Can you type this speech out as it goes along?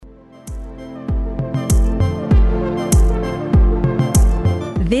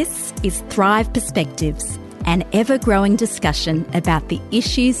This is Thrive Perspectives, an ever-growing discussion about the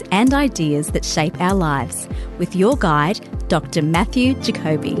issues and ideas that shape our lives, with your guide, Dr. Matthew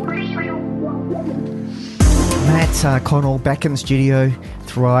Jacoby. Matt Connell back in the studio,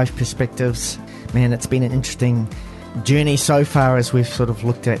 Thrive Perspectives. Man, it's been an interesting journey so far as we've sort of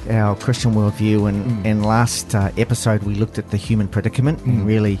looked at our Christian worldview, and last episode we looked at the human predicament and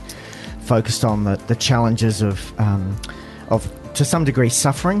really focused on the challenges of to some degree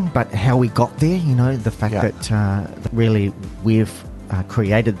suffering, but how we got there, you know, the fact that really we've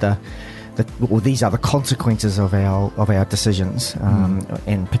created these are the consequences of our decisions,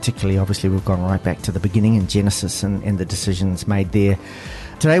 and particularly obviously we've gone right back to the beginning in Genesis and the decisions made there.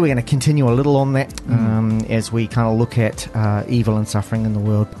 Today we're going to continue a little on that as we kind of look at evil and suffering in the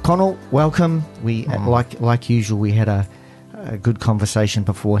world. Connell, welcome. We like usual, we had a good conversation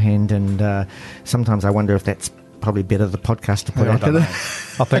beforehand, and sometimes I wonder if that's probably better the podcast to put out there.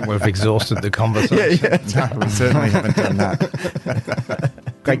 I think we've exhausted the conversation. No, we certainly haven't done that.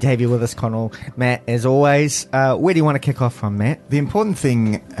 Great to have you with us, Connell. Matt, as always, where do you want to kick off from, Matt? The important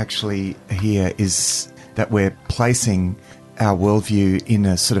thing actually here is that we're placing our worldview in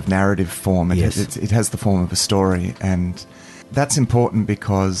a sort of narrative form. It has the form of a story, and that's important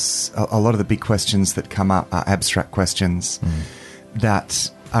because a lot of the big questions that come up are abstract questions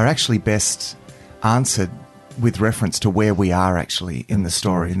that are actually best answered with reference to where we are actually in the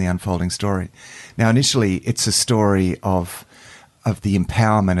story, in the unfolding story. Now, initially, it's a story of the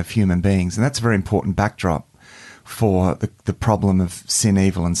empowerment of human beings, and that's a very important backdrop for the problem of sin,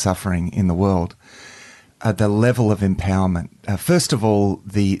 evil, and suffering in the world. The level of empowerment. First of all,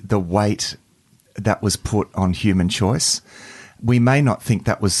 the weight that was put on human choice. We may not think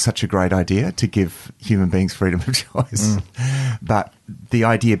that was such a great idea to give human beings freedom of choice, but the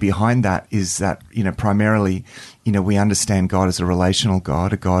idea behind that is that, you know, primarily, you know, we understand God as a relational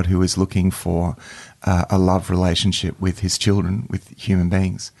God, a God who is looking for a love relationship with his children, with human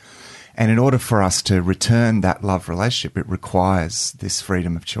beings. And in order for us to return that love relationship, it requires this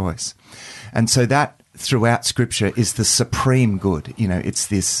freedom of choice. And so that throughout Scripture is the supreme good. You know, it's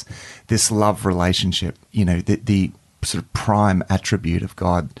this love relationship, you know, the sort of prime attribute of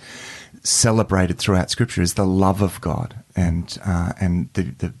God celebrated throughout Scripture is the love of God. And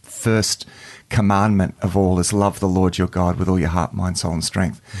the first commandment of all is love the Lord your God with all your heart, mind, soul, and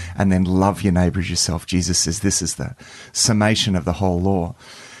strength. And then love your neighbor as yourself. Jesus says this is the summation of the whole law.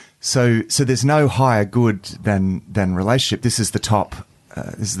 So there's no higher good than relationship. This is the top.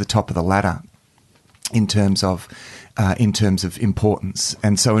 This is the top of the ladder in terms of importance.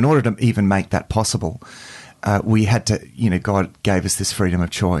 And so in order to even make that possible, we had to, you know, God gave us this freedom of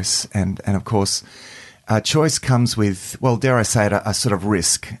choice. And of course, choice comes with, well, dare I say it, a sort of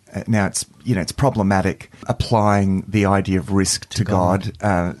risk. Now, it's problematic applying the idea of risk to God.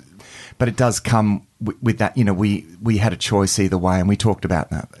 But it does come with that, you know, we had a choice either way, and we talked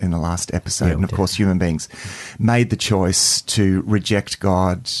about that in the last episode. Yeah, and of course, human beings made the choice to reject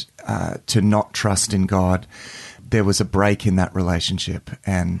God, to not trust in God. There was a break in that relationship,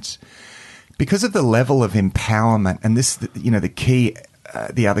 and because of the level of empowerment, and this, you know,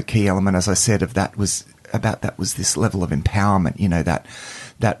 the other key element, as I said, of that was this level of empowerment. You know, that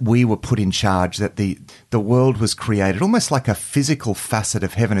we were put in charge, that the world was created almost like a physical facet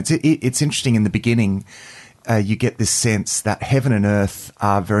of heaven. It's interesting. In the beginning, you get this sense that heaven and earth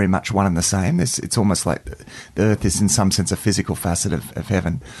are very much one and the same. It's almost like the earth is in some sense a physical facet of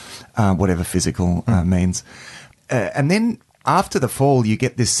heaven, whatever physical means, and then after the fall, you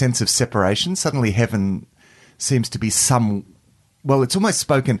get this sense of separation. Suddenly heaven seems to be it's almost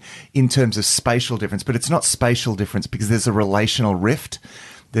spoken in terms of spatial difference, but it's not spatial difference because there's a relational rift.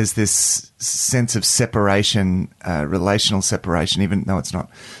 There's this sense of separation, relational separation, even though it's not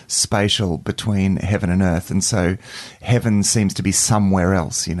spatial, between heaven and earth. And so heaven seems to be somewhere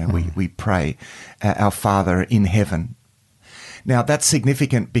else. You know, we pray, our Father in heaven. Now, that's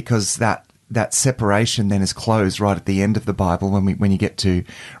significant because that separation then is closed right at the end of the Bible. When you get to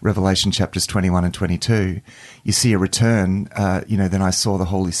Revelation chapters 21 and 22, you see a return. Then I saw the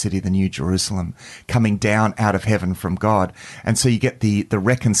holy city, the new Jerusalem, coming down out of heaven from God. And so you get the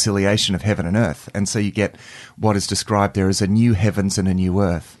reconciliation of heaven and earth. And so you get what is described there as a new heavens and a new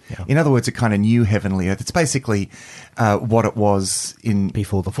earth. Yeah. In other words, a kind of new heavenly earth. It's basically what it was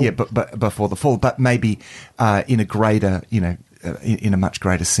before the fall. Yeah, but before the fall, but maybe in a greater, in a much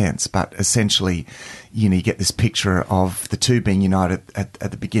greater sense. But essentially, you get this picture of the two being united at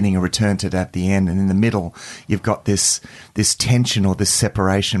the beginning, a return to it at the end, and in the middle you've got this tension or this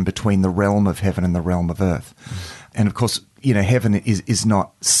separation between the realm of heaven and the realm of earth. And of course, heaven is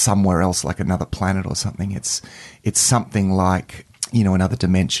not somewhere else like another planet or something. It's something like another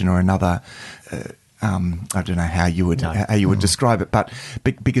dimension or another. I don't know how you would describe it, but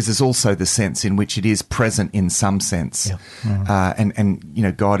because there's also the sense in which it is present in some sense,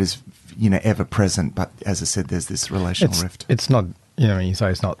 and God is ever present. But as I said, there's this relational rift. It's not when you say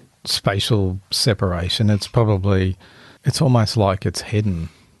it's not spatial separation. It's almost like it's hidden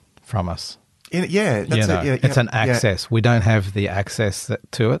from us. It's an access. We don't have the access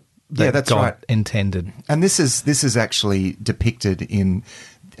to it. That's God right. Intended. And this is actually depicted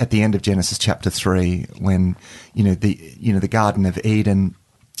at the end of Genesis chapter 3, when the Garden of Eden,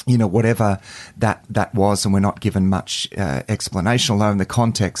 whatever that was, and we're not given much explanation, although in the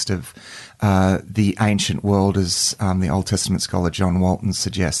context of the ancient world, as the Old Testament scholar John Walton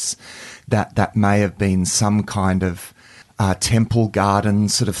suggests, that may have been some kind of temple garden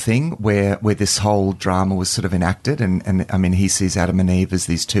sort of thing where this whole drama was sort of enacted. And I mean, he sees Adam and Eve as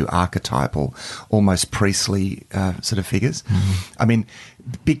these two archetypal, almost priestly sort of figures. Mm-hmm. I mean,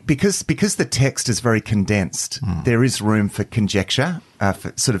 because the text is very condensed, there is room for conjecture,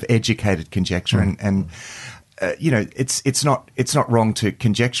 for sort of educated conjecture. And it's not wrong to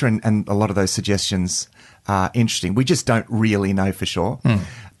conjecture, and a lot of those suggestions are interesting. We just don't really know for sure.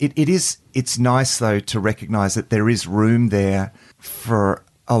 It's nice, though, to recognise that there is room there for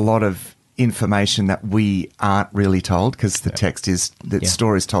a lot of information that we aren't really told, because the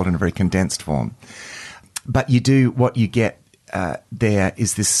story is told in a very condensed form. But what you get there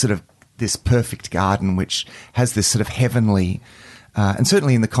is this perfect garden, which has this sort of heavenly, and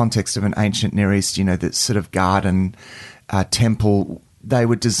certainly in the context of an ancient Near East, this sort of garden, temple, they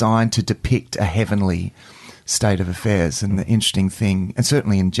were designed to depict a heavenly state of affairs. And the interesting thing, and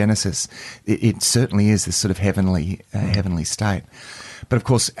certainly in Genesis, it certainly is this sort of heavenly state. But of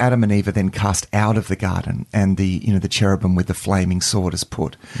course, Adam and Eve are then cast out of the garden, and the cherubim with the flaming sword is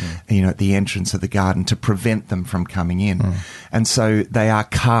put, at the entrance of the garden to prevent them from coming in. And so they are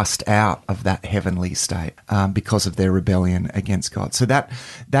cast out of that heavenly state because of their rebellion against God. So that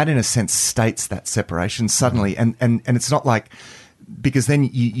in a sense states that separation suddenly, and it's not like, because then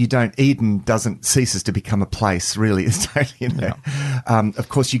you don't, Eden ceases to become a place, really. Of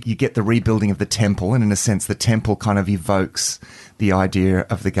course, you get the rebuilding of the temple, and in a sense, the temple kind of evokes the idea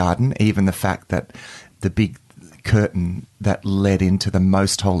of the garden, even the fact that the big curtain that led into the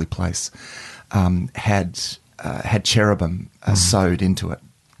most holy place had cherubim sewed into it.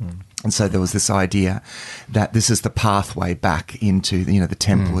 And so there was this idea that this is the pathway back into, the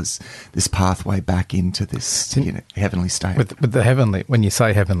temple is this pathway back into this, heavenly state. With the heavenly, when you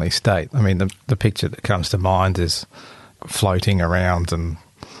say heavenly state, I mean, the picture that comes to mind is floating around, and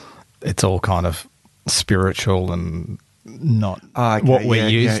it's all kind of spiritual and not what we're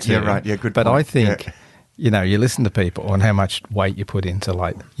used to. Yeah, right. Yeah, good But point. I think, you listen to people and how much weight you put into,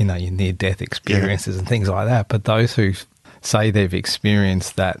 like, your near-death experiences and things like that. But those who say they've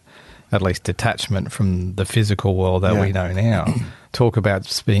experienced that, at least detachment from the physical world that we know now, talk about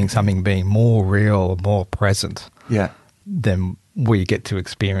something being more real, more present than we get to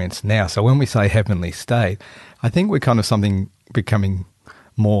experience now. So when we say heavenly state, I think we're kind of something becoming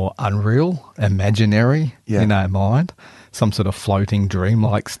more unreal, imaginary in our mind, some sort of floating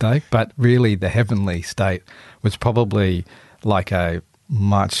dreamlike state. But really the heavenly state was probably like a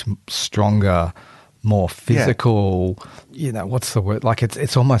much stronger, more physical, what's the word? Like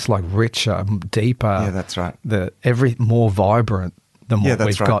it's almost like richer, deeper. Yeah, that's right. More vibrant than what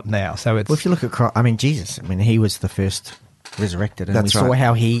we've got now. So it's. Well, if you look at Jesus, he was the first resurrected, and we saw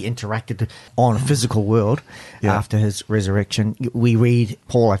how he interacted on a physical world after his resurrection. We read,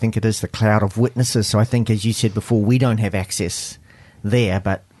 Paul, I think it is the cloud of witnesses. So I think, as you said before, we don't have access there,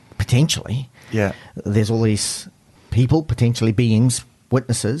 but potentially, there's all these people, potentially beings,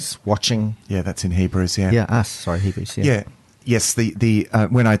 witnesses watching. Yeah, that's in Hebrews. Hebrews. Yes. The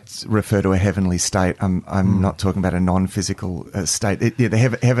when I refer to a heavenly state, I'm not talking about a non-physical state.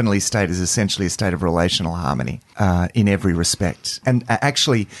 The heavenly state is essentially a state of relational harmony in every respect. And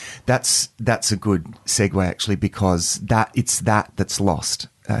actually, that's a good segue, actually, because that's lost.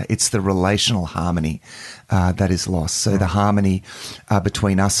 It's the relational harmony that is lost. So the harmony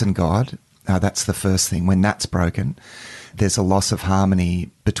between us and God, that's the first thing. When that's broken, there's a loss of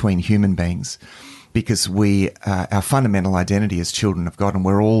harmony between human beings, because our fundamental identity is children of God, and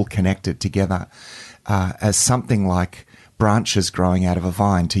we're all connected together as something like branches growing out of a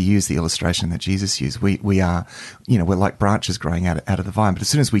vine, to use the illustration that Jesus used. We are, we're like branches growing out of the vine. But as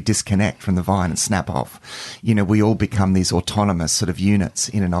soon as we disconnect from the vine and snap off, we all become these autonomous sort of units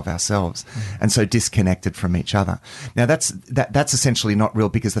in and of ourselves, and so disconnected from each other. Now that's essentially not real,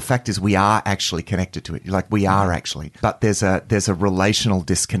 because the fact is we are actually connected to it. Like, we are actually, but there's a relational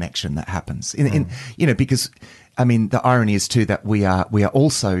disconnection that happens because I mean, the irony is too that we are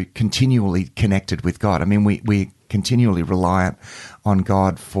also continually connected with God. I mean, we continually reliant on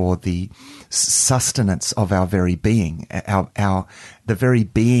God for the sustenance of our very being. The very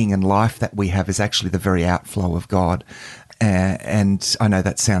being and life that we have is actually the very outflow of God. And I know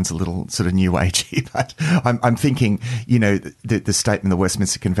that sounds a little sort of new agey, but I'm thinking, the statement the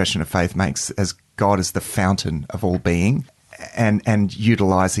Westminster Confession of Faith makes as God is the fountain of all being, and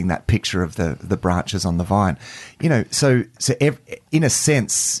utilizing that picture of the branches on the vine, so in a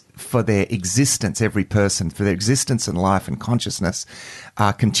sense, for their existence, every person, for their existence and life and consciousness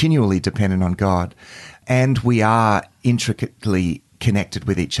are continually dependent on God, and we are intricately connected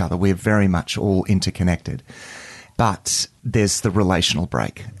with each other. We're very much all interconnected. But there's the relational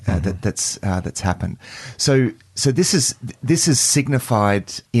break that's happened. So this is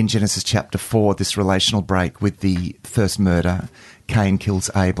signified in Genesis chapter 4. This relational break with the first murder, Cain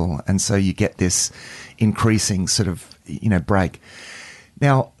kills Abel, and so you get this increasing sort of break.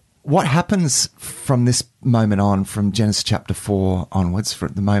 Now, what happens from this moment on, from Genesis chapter 4 onwards,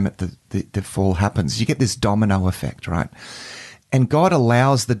 from the moment the fall happens, you get this domino effect, right? And God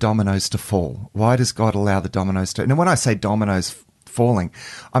allows the dominoes to fall. Why does God allow the dominoes to? And when I say dominoes falling,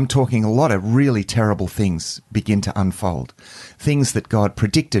 I'm talking a lot of really terrible things begin to unfold. Things that God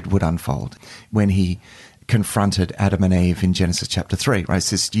predicted would unfold when he confronted Adam and Eve in Genesis chapter 3. Right? It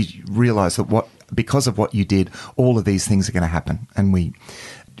says, you realize that because of what you did, all of these things are going to happen. And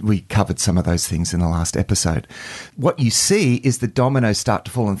we covered some of those things in the last episode. What you see is the dominoes start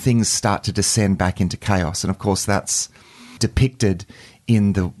to fall and things start to descend back into chaos. And of course, that's depicted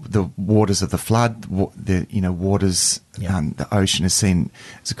in the waters of the flood. Waters, the ocean is seen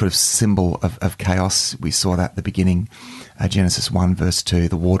as a kind of symbol of chaos. We saw that at the beginning, Genesis 1 verse 2,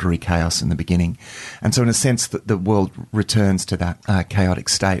 the watery chaos in the beginning. And so in a sense, the world returns to that chaotic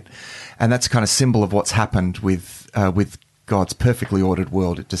state. And that's kind of symbol of what's happened with God's perfectly ordered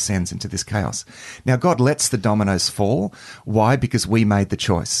world. It descends into this chaos. Now, God lets the dominoes fall. Why? Because we made the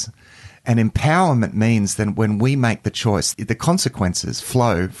choice. And empowerment means that when we make the choice, the consequences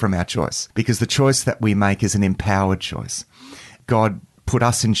flow from our choice, because the choice that we make is an empowered choice. God put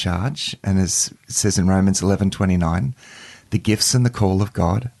us in charge, and as it says in Romans 11:29, the gifts and the call of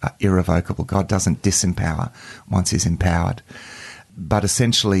God are irrevocable. God doesn't disempower once he's empowered. But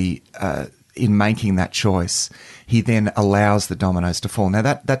essentially, in making that choice, he then allows the dominoes to fall. Now,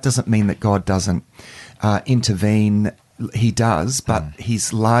 that doesn't mean that God doesn't intervene. He does, but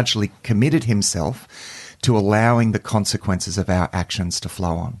he's largely committed himself to allowing the consequences of our actions to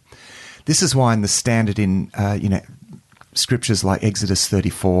flow on. This is why in the standard in scriptures like Exodus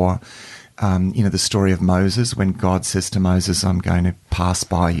 34, the story of Moses, when God says to Moses, I'm going to pass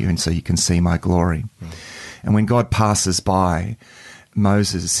by you and so you can see my glory. And when God passes by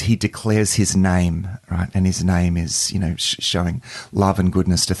Moses, he declares his name, right? And his name is, showing love and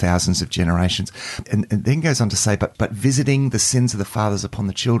goodness to thousands of generations. And then goes on to say, but visiting the sins of the fathers upon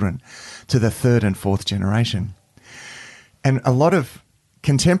the children to the third and fourth generation. And a lot of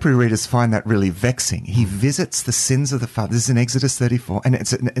contemporary readers find that really vexing. He visits the sins of the fathers. This is in Exodus 34, and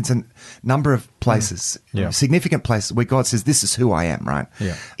it's a number of places, significant places where God says, this is who I am, right?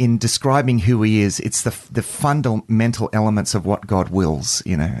 Yeah. In describing who he is, it's the fundamental elements of what God wills,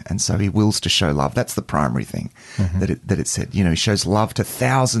 and so he wills to show love. That's the primary thing that it said. He shows love to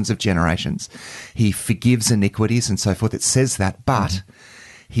thousands of generations. He forgives iniquities and so forth. It says that, but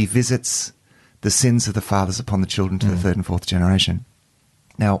he visits the sins of the fathers upon the children to the third and fourth generation.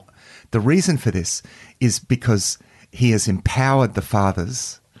 Now, the reason for this is because he has empowered the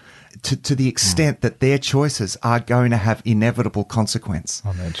fathers to the extent that their choices are going to have inevitable consequence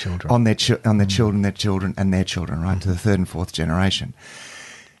on their children, on their children, their children, and their children, right, to the third and fourth generation.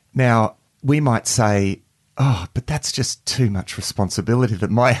 Now, we might say, oh, but that's just too much responsibility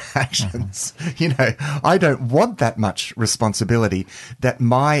that my actions, I don't want that much responsibility that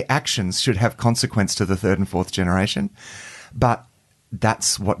my actions should have consequence to the third and fourth generation. But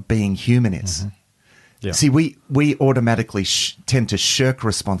that's what being human is. Yeah. See, we automatically tend to shirk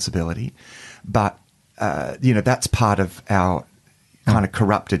responsibility, but, that's part of our kind of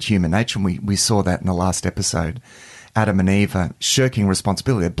corrupted human nature. And we saw that in the last episode. Adam and Eve are shirking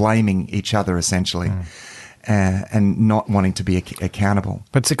responsibility, they're blaming each other essentially, and not wanting to be accountable.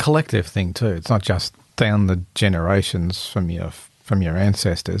 But it's a collective thing too. It's not just down the generations from your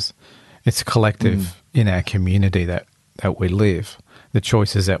ancestors. It's a collective in our community that we live. The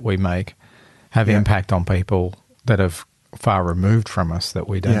choices that we make have impact on people that have far removed from us that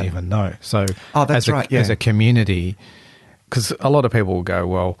we don't even know. So as a community, because a lot of people will go,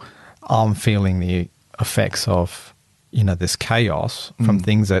 well, I'm feeling the effects of, this chaos from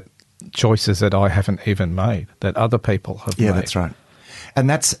things that choices that I haven't even made, that other people have made. Yeah, that's right. And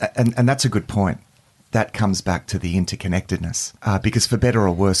that's a good point. That comes back to the interconnectedness, because for better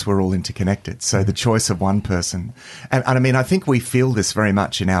or worse, we're all interconnected. So the choice of one person, and I mean, I think we feel this very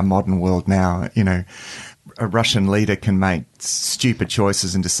much in our modern world now. You know, a Russian leader can make stupid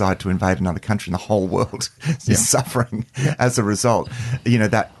choices and decide to invade another country, and the whole world is suffering as a result. You know,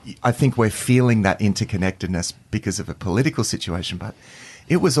 that I think we're feeling that interconnectedness because of a political situation, but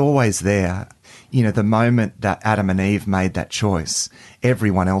it was always there. You know, the moment that Adam and Eve made that choice,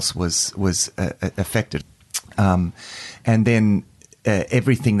 everyone else was affected. And then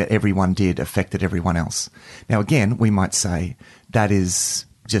everything that everyone did affected everyone else. Now, again, we might say that is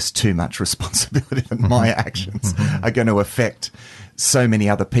just too much responsibility, and my actions are going to affect so many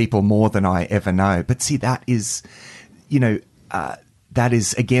other people more than I ever know. But see, that is, you know, that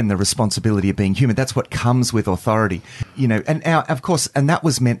is, again, the responsibility of being human. That's what comes with authority, you know, and of course, and that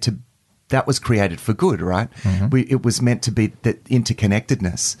was created for good, right? It was meant to be that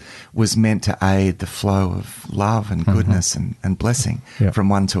interconnectedness was meant to aid the flow of love and goodness and blessing from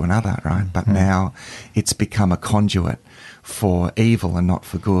one to another, right? But now it's become a conduit for evil and not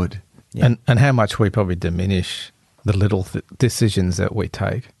for good. Yeah. And how much we probably diminish the little decisions that we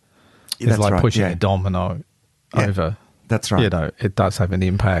take. It's like pushing a domino over. That's right. You know, it does have an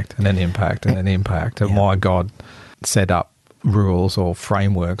impact and an impact and an impact. And why God set up rules or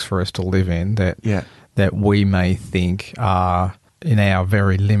frameworks for us to live in that we may think are, in our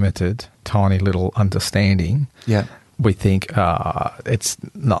very limited, tiny little understanding, we think it's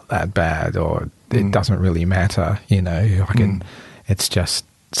not that bad, or it doesn't really matter, you know, it's just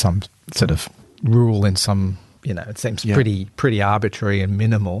some sort of rule in some, you know, it seems pretty arbitrary and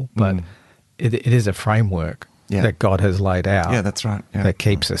minimal, but it is a framework that God has laid out. Yeah, that's right. Yeah. That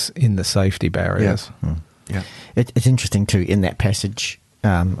keeps us in the safety barriers. Yeah. It's interesting too, in that passage,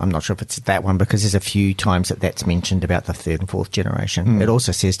 I'm not sure if it's that one, because there's a few times that's mentioned about the third and fourth generation. It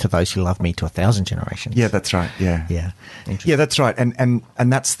also says, to those who love me, to 1,000 generations. Yeah, that's right. Yeah. Yeah, that's right. And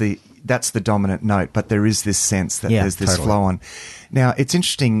that's the dominant note, but there is this sense that there's this flow on. Now, it's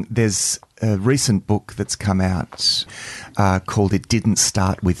interesting, there's a recent book that's come out called It Didn't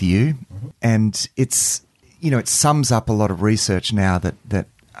Start With You, and it's, you know, it sums up a lot of research now that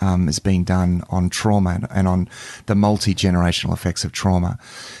is being done on trauma and on the multi-generational effects of trauma.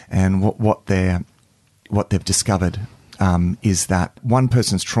 And what they've discovered is that one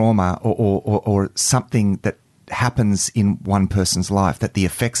person's trauma or something that happens in one person's life, that the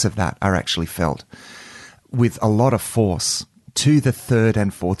effects of that are actually felt with a lot of force to the third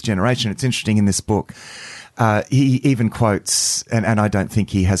and fourth generation. It's interesting in this book. He even quotes, and I don't think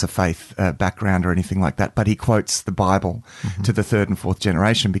he has a faith background or anything like that, but he quotes the Bible to the third and fourth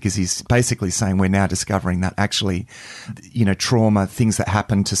generation, because he's basically saying we're now discovering that actually, you know, trauma, things that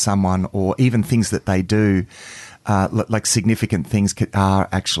happen to someone, or even things that they do, like significant things, are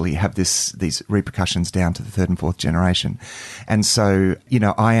actually have these repercussions down to the third and fourth generation. And so, you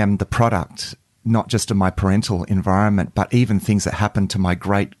know, I am the product not just of my parental environment, but even things that happen to my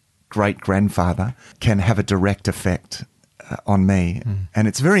great-grandfather can have a direct effect on me. And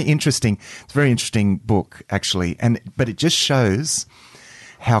it's very interesting. It's a very interesting book, actually. But it just shows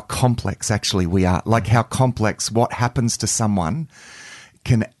how complex actually we are, like how complex what happens to someone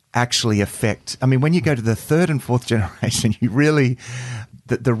can actually affect. I mean, when you go to the third and fourth generation, you really,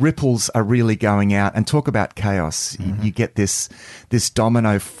 the ripples are really going out. And talk about chaos. You get this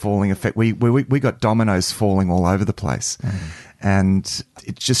domino falling effect. We got dominoes falling all over the place. And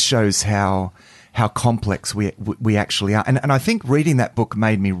it just shows how complex we actually are. And I think reading that book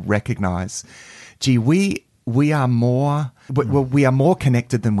made me recognize, gee, we are more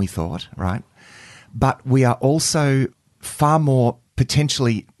connected than we thought, right? But we are also far more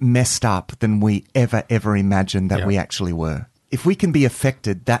potentially messed up than we ever imagined that we actually were. If we can be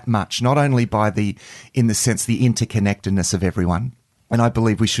affected that much, not only by the interconnectedness of everyone, and I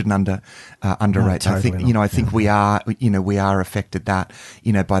believe we shouldn't underrate. No, totally I think we are affected by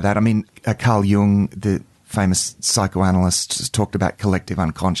that. I mean, Carl Jung, the famous psychoanalyst, has talked about collective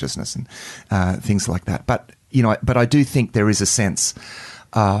unconsciousness and things like that. But I do think there is a sense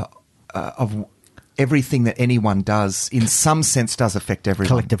of everything that anyone does, in some sense, does affect everyone.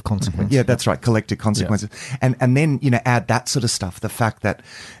 Collective consequences. Yeah, that's right. Collective consequences. Yeah. And then, add that sort of stuff. The fact that,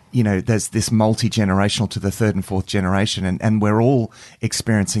 there's this multi-generational to the third and fourth generation, and we're all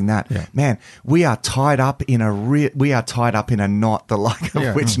experiencing that. Yeah. Man, we are tied up in a knot, the like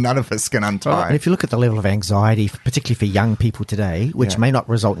of which none of us can untie. And if you look at the level of anxiety, particularly for young people today, which may not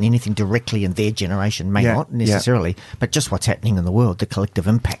result in anything directly in their generation, not necessarily, but just what's happening in the world, the collective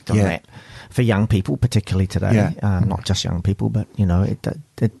impact on that. for young people, particularly today. Yeah. Not just young people, but,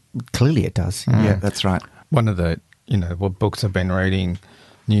 it clearly it does. Yeah, that's right. One of the, what books I've been reading,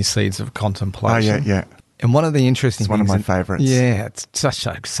 New Seeds of Contemplation. Oh, yeah. And one of the interesting It's one of my favourites. Yeah, it's such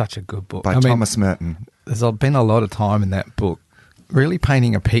a good book. By Thomas Merton. There's been a lot of time in that book really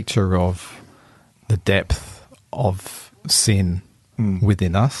painting a picture of the depth of sin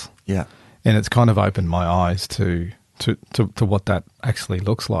within us. Yeah. And it's kind of opened my eyes to what that actually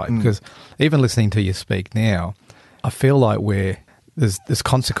looks like. Because even listening to you speak now, I feel like there's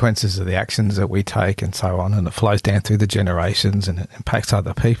consequences of the actions that we take and so on, and it flows down through the generations and it impacts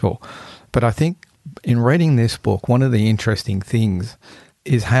other people. But I think in reading this book, one of the interesting things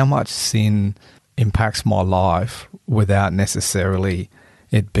is how much sin impacts my life without necessarily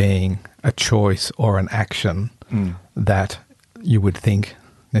it being a choice or an action that you would think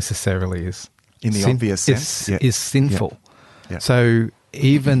necessarily is in the obvious sense is sinful. Yeah. So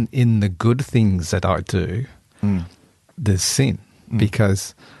even in the good things that I do, there's sin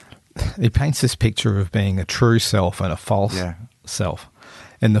because it paints this picture of being a true self and a false self.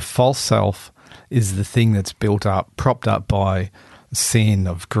 And the false self is the thing that's propped up by sin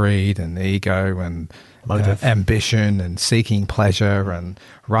of greed and ego and ambition and seeking pleasure and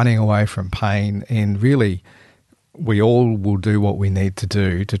running away from pain. And really, we all will do what we need to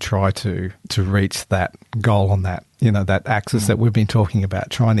do to try to reach that goal on that, that axis that we've been talking about,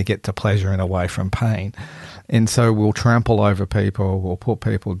 trying to get to pleasure and away from pain. And so we'll trample over people, we'll put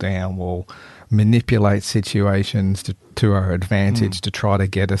people down, we'll manipulate situations to our advantage to try to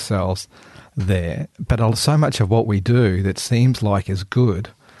get ourselves there. But so much of what we do that seems like is good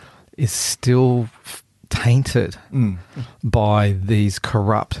is still tainted by these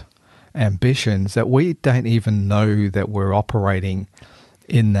corrupt ambitions that we don't even know that we're operating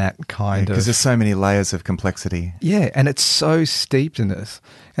in that kind of... Because there's so many layers of complexity. Yeah, and it's so steeped in this.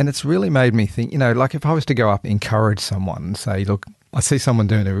 And it's really made me think, like if I was to go up and encourage someone and say, look, I see someone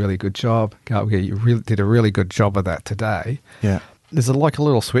doing a really good job. You did a really good job of that today. Yeah. There's a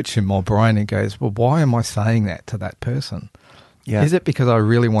little switch in my brain and goes, well, why am I saying that to that person? Yeah. Is it because I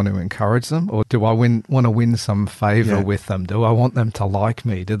really want to encourage them, or do I want to win some favour with them? Do I want them to like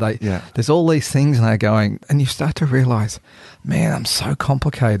me? Do they? Yeah. There's all these things, and they're going, and you start to realise, man, I'm so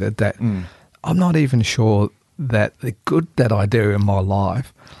complicated that I'm not even sure that the good that I do in my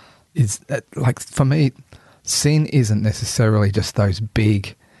life is that, for me, sin isn't necessarily just those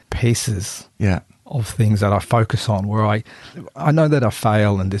big pieces of things that I focus on, where I know that I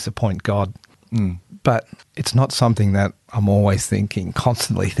fail and disappoint God. But it's not something that I'm always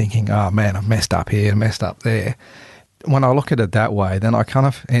constantly thinking, oh man, I've messed up here, messed up there. When I look at it that way, then I kind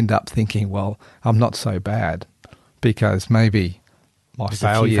of end up thinking, well, I'm not so bad because maybe my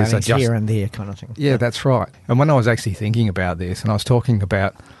failures are just here and there kind of thing. Yeah, that's right. And when I was actually thinking about this, and I was talking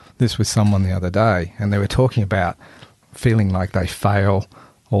about this with someone the other day, and they were talking about feeling like they fail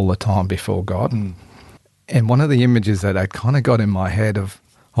all the time before God. And one of the images that I kind of got in my head of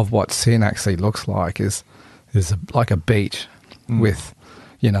what sin actually looks like is like a beach with,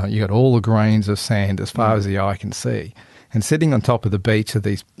 you got all the grains of sand as far as the eye can see. And sitting on top of the beach are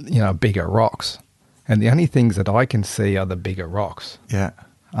these, bigger rocks. And the only things that I can see are the bigger rocks. Yeah.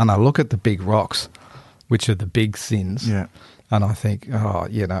 And I look at the big rocks, which are the big sins. Yeah. And I think,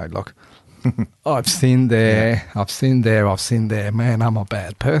 look, I've sinned there, I've sinned there, man, I'm a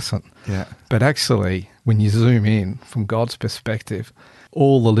bad person. Yeah. But actually, when you zoom in from God's perspective,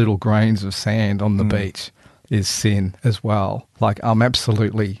 all the little grains of sand on the beach is sin as well. Like I'm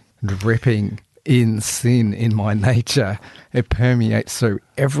absolutely dripping in sin in my nature. It permeates through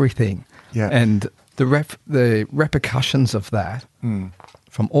everything. Yeah. And the repercussions of that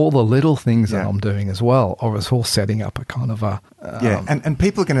from all the little things that I'm doing as well, or it's all setting up a kind of a... and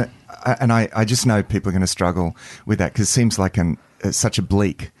people are going to... And I just know people are going to struggle with that because it seems like such a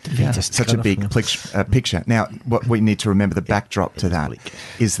bleak, such a big picture. Now, what we need to remember, the backdrop to that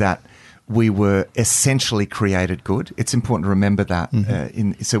is that we were essentially created good. It's important to remember that.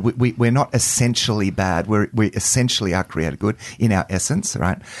 So we're not essentially bad. We essentially are created good in our essence,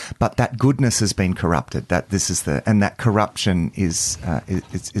 right? But that goodness has been corrupted. And that corruption is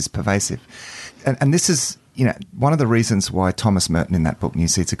pervasive. And this is, one of the reasons why Thomas Merton in that book, New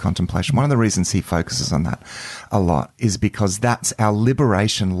Seeds of Contemplation, one of the reasons he focuses on that a lot is because that's our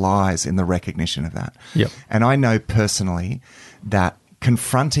liberation lies in the recognition of that. Yep. And I know personally that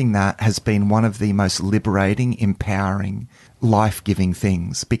confronting that has been one of the most liberating, empowering, life-giving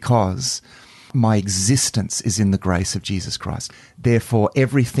things because my existence is in the grace of Jesus Christ. Therefore,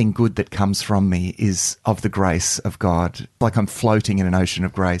 everything good that comes from me is of the grace of God, like I'm floating in an ocean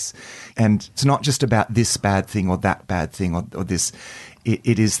of grace. And it's not just about this bad thing or that bad thing or this.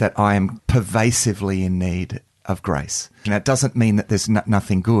 It is that I am pervasively in need of grace. Now, it doesn't mean that there's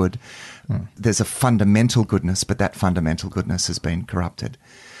nothing good. There's a fundamental goodness, but that fundamental goodness has been corrupted.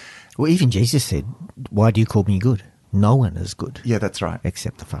 Well, even Jesus said, "Why do you call me good? No one is good." Yeah, that's right.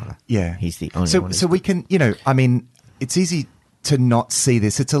 Except the Father. Yeah. He's the only one. So we can, it's easy to not see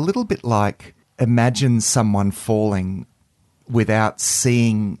this. It's a little bit like, imagine someone falling without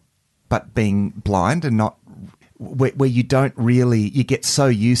seeing but being blind, and not where you don't really, you get so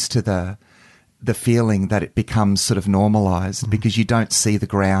used to the feeling that it becomes sort of normalized because you don't see the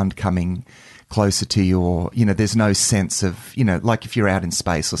ground coming closer to you, or, there's no sense of, like if you're out in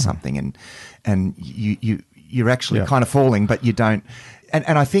space or something and you're actually kind of falling, but you don't.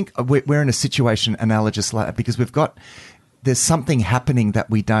 And I think we're in a situation analogous like that, because there's something happening that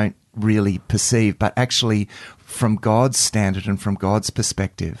we don't really perceive, but actually from God's standard and from God's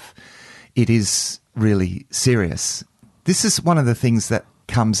perspective, it is really serious. This is one of the things that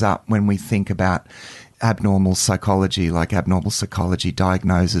comes up when we think about abnormal psychology, like abnormal psychology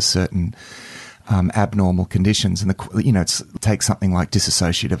diagnoses certain abnormal conditions. And, take something like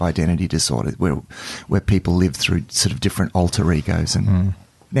dissociative identity disorder, where people live through sort of different alter egos. And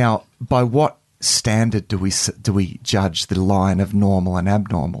now, by what standard do we judge the line of normal and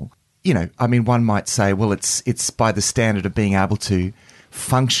abnormal? One might say, well, it's by the standard of being able to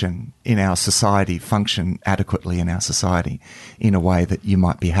function in our society, function adequately in our society in a way that you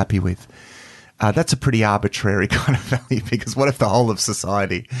might be happy with. That's a pretty arbitrary kind of value, because what if the whole of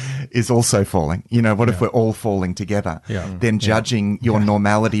society is also falling? What if we're all falling together? Then judging your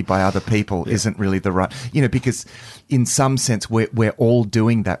normality by other people isn't really the right, because in some sense we're all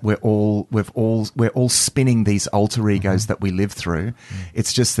doing that. We're all spinning these alter egos that we live through.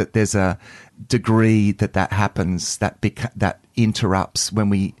 It's just that there's a degree that happens that interrupts when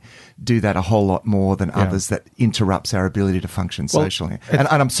we do that a whole lot more than others, that interrupts our ability to function socially. And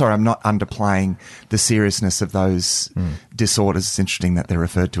I'm sorry, I'm not underplaying the seriousness of those disorders. It's interesting that they're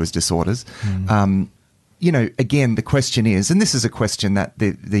referred to as disorders. Again, the question is, and this is a question that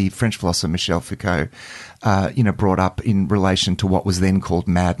the French philosopher Michel Foucault, brought up in relation to what was then called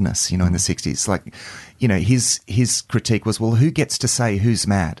madness, in the 60s. Like, his critique was, well, who gets to say who's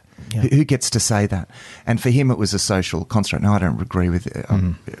mad? Yeah. Who gets to say that? And for him, it was a social construct. Now, I don't agree with,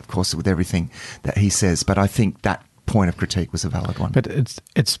 of course, with everything that he says, but I think that point of critique was a valid one. But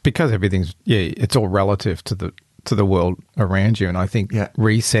it's because everything's it's all relative to the world around you, and I think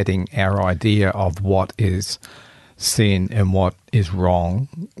resetting our idea of what is sin and what is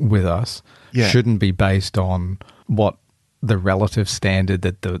wrong with us shouldn't be based on what the relative standard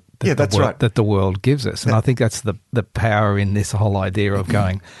that the world gives us. And I think that's the power in this whole idea of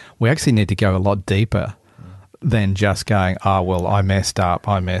going, we actually need to go a lot deeper than just going, I messed up.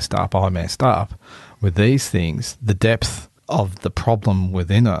 With these things, the depth of the problem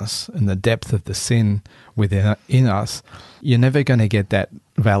within us and the depth of the sin in us, you're never going to get that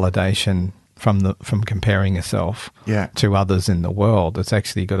validation from comparing yourself to others in the world. It's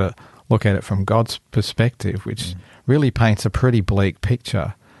actually got to look at it from God's perspective, which really paints a pretty bleak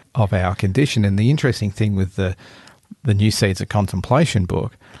picture of our condition. And the interesting thing with the New Seeds of Contemplation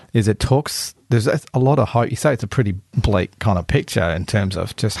book is there's a lot of hope. You say it's a pretty bleak kind of picture in terms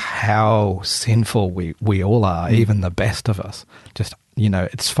of just how sinful we all are, even the best of us. Just,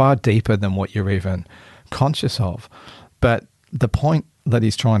 it's far deeper than what you're even conscious of. But the point that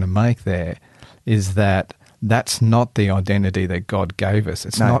he's trying to make there is that that's not the identity that God gave us.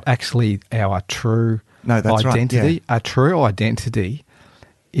 It's not actually our true identity. Right, yeah. Our true identity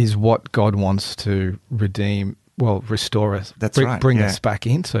is what God wants to restore us. That's bring us back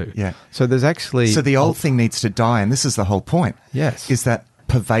into. Yeah. So there's actually... So the old thing needs to die, and this is the whole point. Yes. Is that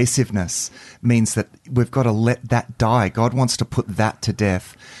pervasiveness means that we've got to let that die. God wants to put that to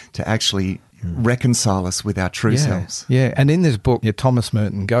death to actually reconcile us with our true selves. Yeah, and in this book, Thomas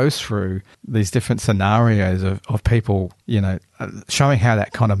Merton goes through these different scenarios of people, showing how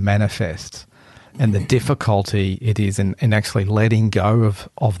that kind of manifests and the difficulty it is in actually letting go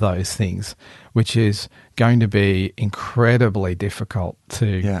of those things, which is going to be incredibly difficult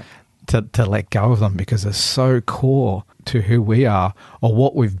to let go of them, because they're so core to who we are or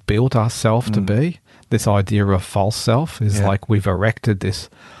what we've built ourselves to be. This idea of false self is like we've erected this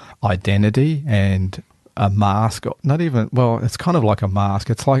identity and a mask, it's kind of like a mask.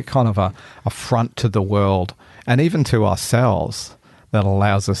 It's like kind of a front to the world and even to ourselves that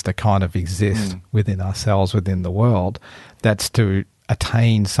allows us to kind of exist within ourselves, within the world. That's to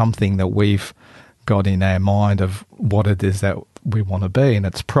attain something that we've got in our mind of what it is that we want to be. And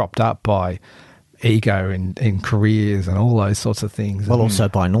it's propped up by ego and careers and all those sorts of things. Well, also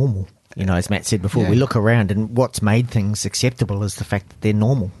by normal. You know, as Matt said before, we look around and what's made things acceptable is the fact that they're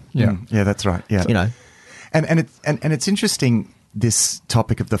normal. Yeah. Yeah, that's right. Yeah. You know. And it's interesting, this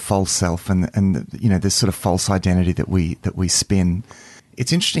topic of the false self and you know, this sort of false identity that we spin.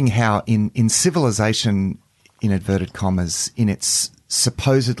 It's interesting how in civilization, in inverted commas, in its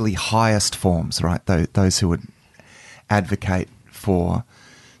supposedly highest forms, right? Those who would advocate for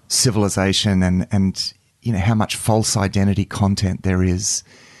civilization and you know, how much false identity content there is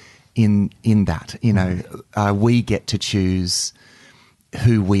in that. You know, we get to choose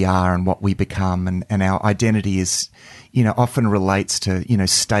who we are and what we become, and our identity is, you know, often relates to, you know,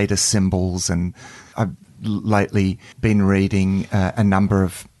 status symbols. And I've lately been reading a number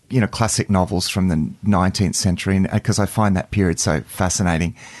of, you know, classic novels from the 19th century, because I find that period so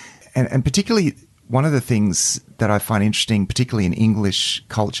fascinating. And particularly one of the things that I find interesting, particularly in English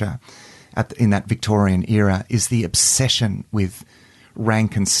culture in that Victorian era, is the obsession with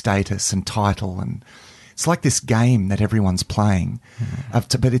rank and status and title. And it's like this game that everyone's playing,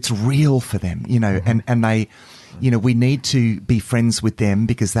 but it's real for them, you know, and they, you know, we need to be friends with them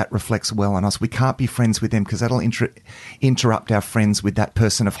because that reflects well on us. We can't be friends with them because that'll interrupt our friends with that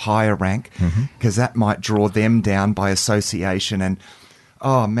person of higher rank, because that might draw them down by association. And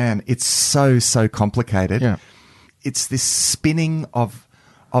oh man, it's so complicated. Yeah. It's this spinning of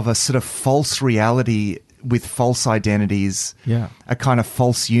a sort of false reality with false identities, a kind of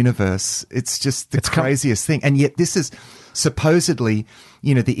false universe. It's just the craziest thing. And yet this is supposedly,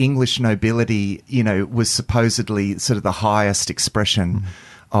 you know, the English nobility, you know, was supposedly sort of the highest expression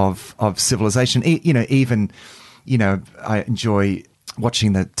of civilization. You know, even, you know, I enjoy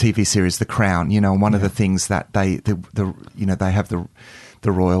watching the TV series The Crown, you know, and one of the things that they have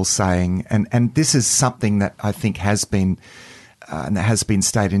the royal saying, and this is something that I think has been and that has been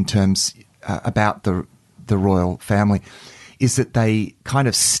stated in terms about the royal family, is that they kind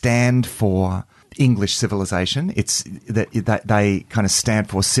of stand for English civilization. It's that they kind of stand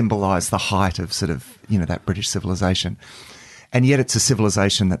for, symbolise the height of sort of, you know, that British civilization. And yet it's a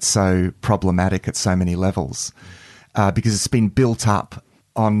civilization that's so problematic at so many levels because it's been built up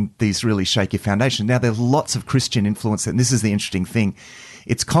on these really shaky foundations. Now, there's lots of Christian influence, and this is the interesting thing.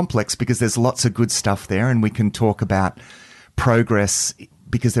 It's complex because there's lots of good stuff there, and we can talk about progress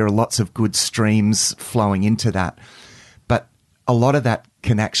because there are lots of good streams flowing into that. But a lot of that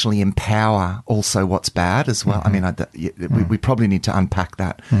can actually empower also what's bad as well. I mean, we probably need to unpack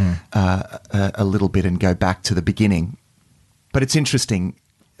that a little bit and go back to the beginning. But it's interesting,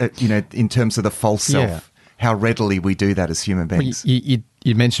 you know, in terms of the false self, how readily we do that as human beings. Well,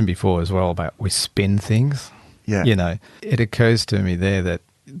 you mentioned before as well about we spin things. Yeah. You know, it occurs to me there that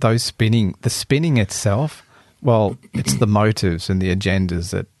the spinning itself, well, it's the motives and the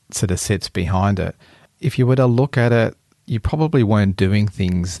agendas that sort of sits behind it. If you were to look at it, you probably weren't doing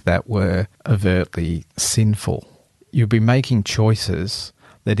things that were overtly sinful. You'd be making choices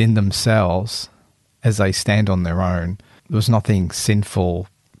that in themselves, as they stand on their own, there was nothing sinful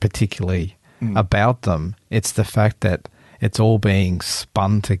particularly about them. It's the fact that it's all being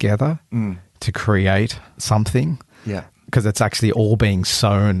spun together to create something. Yeah. Because it's actually all being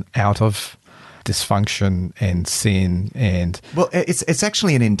sown out of dysfunction and sin, and well, it's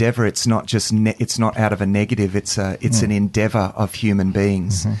actually an endeavor. It's not just it's not out of a negative. It's an endeavor of human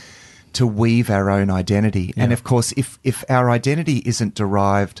beings to weave our own identity. And of course, if our identity isn't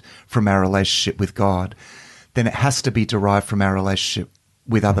derived from our relationship with God, then it has to be derived from our relationship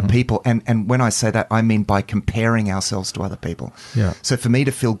with other people. And when I say that, I mean by comparing ourselves to other people. Yeah. So for me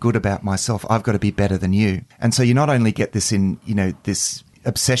to feel good about myself, I've got to be better than you. And so you not only get this in, you know, this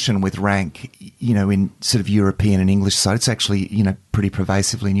obsession with rank, you know, in sort of European and English society. It's actually, you know, pretty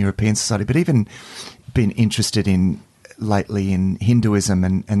pervasively in European society, but even been interested in lately in Hinduism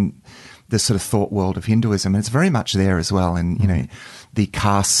and the sort of thought world of Hinduism. And it's very much there as well. And, you know, the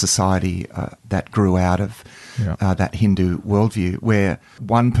caste society that grew out of that Hindu worldview, where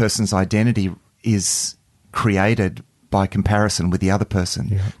one person's identity is created by comparison with the other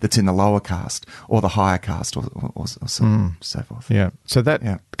person that's in the lower caste or the higher caste or so forth. Yeah. So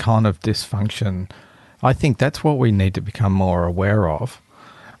that kind of dysfunction, I think that's what we need to become more aware of,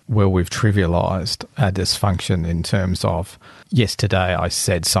 where we've trivialized our dysfunction in terms of, yes, today I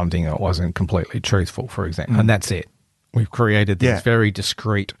said something that wasn't completely truthful, for example, and that's it. We've created these very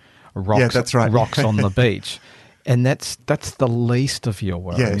discrete rocks, rocks on the beach. And that's the least of your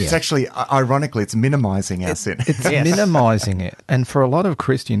worries. Yeah, it's actually, ironically, it's minimizing our sin. It's minimizing it. And for a lot of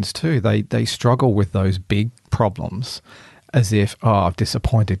Christians too, they struggle with those big problems as if, I've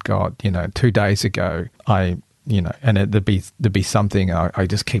disappointed God. You know, 2 days ago, and there'd be something, I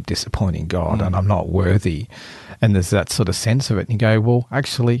just keep disappointing God and I'm not worthy. And there's that sort of sense of it. And you go, well,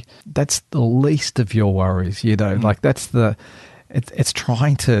 actually, that's the least of your worries, like that's it's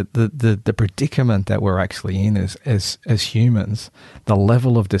trying to, the predicament that we're actually in as humans, the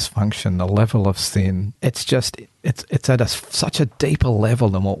level of dysfunction, the level of sin, it's at such a deeper level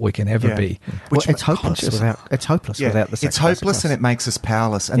than what we can ever be. Which it's hopeless without the sacrifice. It's hopeless and it makes us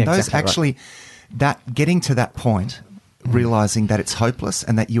powerless. And those exactly actually, that getting to that point, realizing that it's hopeless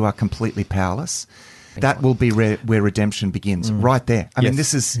and that you are completely powerless, that will be where redemption begins, right there. I mean,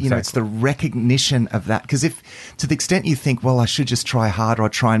 this is, it's the recognition of that. Because if, to the extent you think, well, I should just try harder or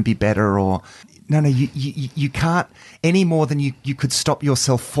try and be better, or no, you can't any more than you could stop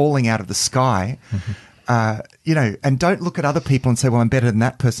yourself falling out of the sky. And don't look at other people and say, well, I'm better than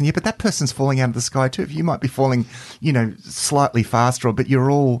that person. Yeah, but that person's falling out of the sky too. You might be falling, slightly faster, but you're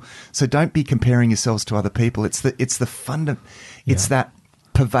all, so don't be comparing yourselves to other people. It's that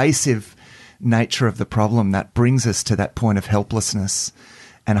pervasive nature of the problem that brings us to that point of helplessness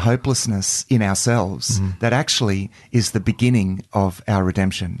and hopelessness in ourselves that actually is the beginning of our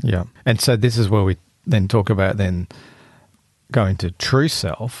redemption. Yeah. And so this is where we then talk about going to true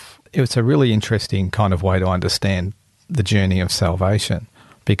self. It's a really interesting kind of way to understand the journey of salvation,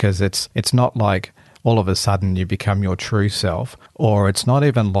 because it's not like all of a sudden you become your true self, or it's not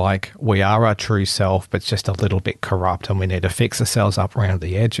even like we are our true self but it's just a little bit corrupt and we need to fix ourselves up around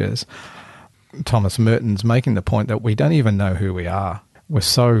the edges. Thomas Merton's making the point that we don't even know who we are. We're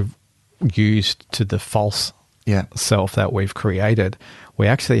so used to the false self that we've created. We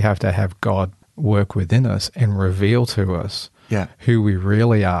actually have to have God work within us and reveal to us who we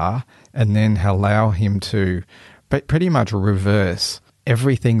really are, and then allow him to pretty much reverse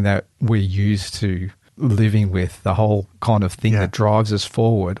everything that we're used to living with, the whole kind of thing that drives us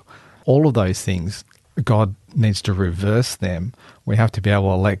forward. All of those things, God needs to reverse them. We have to be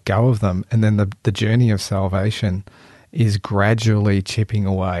able to let go of them. And then the journey of salvation is gradually chipping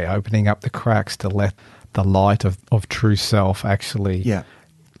away, opening up the cracks to let the light of true self actually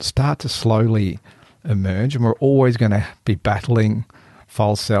start to slowly emerge. And we're always going to be battling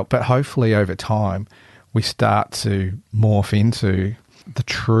false self. But hopefully over time, we start to morph into the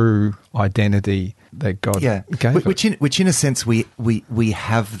true identity that God gave us. Which in a sense we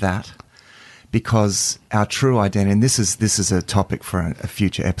have that, because our true identity, and this is a topic for a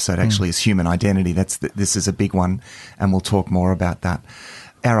future episode actually, is human identity. This is a big one, and we'll talk more about that.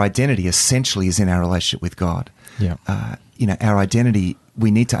 Our identity essentially is in our relationship with God. Yeah. Our identity,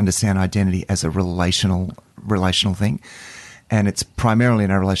 we need to understand identity as a relational thing. And it's primarily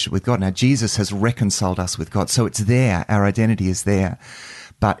in our relationship with God. Now, Jesus has reconciled us with God. So it's there. Our identity is there.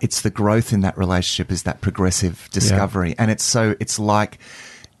 But it's the growth in that relationship, is that progressive discovery. And it's like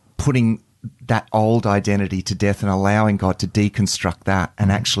putting that old identity to death and allowing God to deconstruct that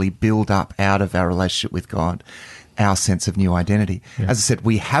and actually build up out of our relationship with God our sense of new identity. Yeah. As I said,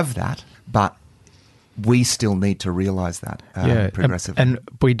 we have that, but we still need to realize that progressively. And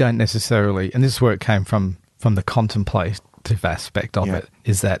we don't necessarily, and this is where it came from the contemplative aspect of it,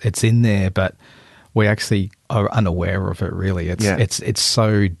 is that it's in there, but we actually are unaware of it, really. It's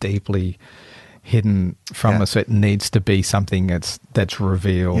so deeply hidden from us. It needs to be something that's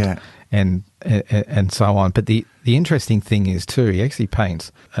revealed and so on. But the interesting thing is too, he actually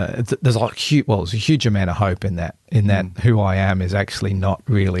paints, there's a huge amount of hope in that who I am is actually not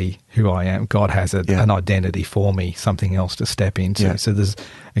really who I am. God has an identity for me, something else to step into. Yeah. So there's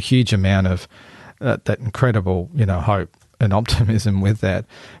a huge amount of that incredible, hope and optimism with that.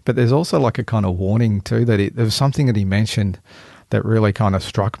 But there's also like a kind of warning too, that there was something that he mentioned that really kind of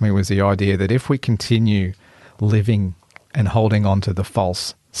struck me, was the idea that if we continue living and holding on to the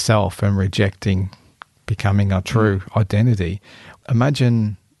false self and rejecting becoming our true identity,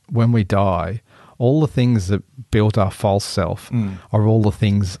 imagine when we die, all the things that built our false self are all the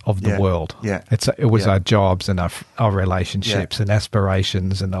things of the world. Yeah. It was our jobs and our relationships and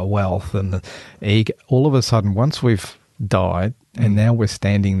aspirations and our wealth and the ego. All of a sudden, once we've died and now we're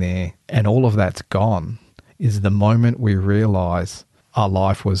standing there and all of that's gone, is the moment we realize our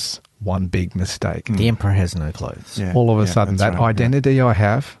life was one big mistake. The emperor has no clothes. Yeah. All of a sudden, that identity I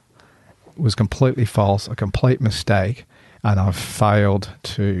have was completely false, a complete mistake, and I've failed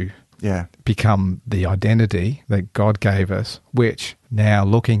to become the identity that God gave us, which now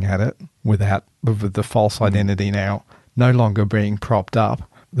looking at it with the false identity now no longer being propped up,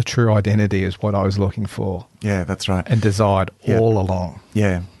 the true identity is what I was looking for. Yeah, that's right. And desired all along.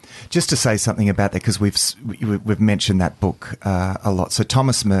 Yeah. Just to say something about that, because we've mentioned that book a lot. So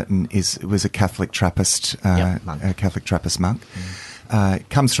Thomas Merton was a Catholic Trappist, a Catholic Trappist monk.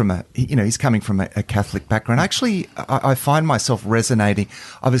 comes from he's coming from a Catholic background. Actually, I find myself resonating.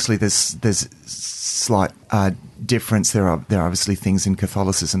 Obviously, there's slight difference. There are obviously things in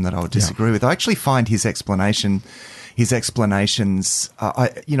Catholicism that I would disagree with. I actually find his explanations.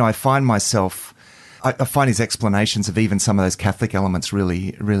 I find myself. I find his explanations of even some of those Catholic elements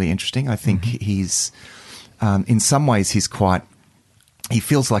really, really interesting. I think he's, in some ways, he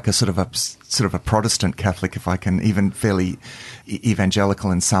feels like a sort of a Protestant Catholic, if I can, even fairly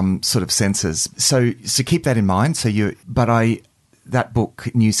evangelical in some sort of senses. So keep that in mind. That book,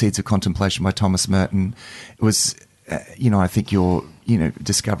 New Seeds of Contemplation by Thomas Merton, was, I think you're,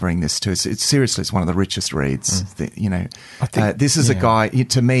 discovering this too. It's one of the richest reads. I think this is a guy.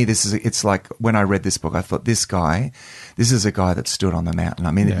 To me, it's like when I read this book, I thought this is a guy that stood on the mountain.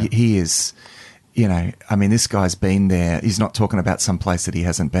 I mean, he is. This guy's been there. He's not talking about some place that he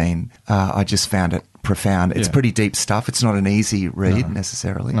hasn't been. I just found it profound. It's pretty deep stuff. It's not an easy read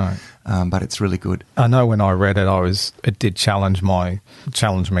necessarily, but it's really good. I know when I read it, it did challenge me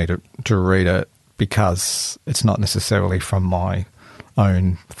to read it, because it's not necessarily from my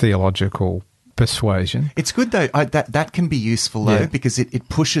own theological persuasion. It's good though. That can be useful though, because it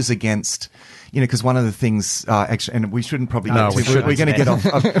pushes against. Because one of the things, actually, and we shouldn't probably. No, we're going to get off.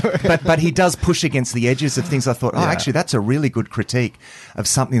 But he does push against the edges of things. I thought, actually, that's a really good critique of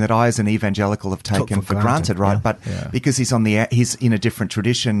something that I, as an evangelical, have taken for granted, right? Yeah. But because he's in a different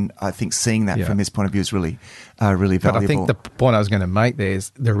tradition, I think seeing that from his point of view is really, really valuable. But I think the point I was going to make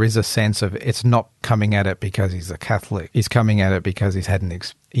there is a sense of it's not coming at it because he's a Catholic. He's coming at it because he's had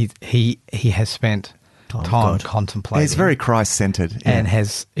he has spent time contemplating. He's very Christ-centered and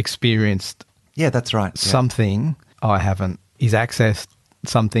has experienced. Yeah, that's right. Something I haven't. He's accessed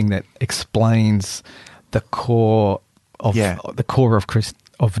something that explains the core of that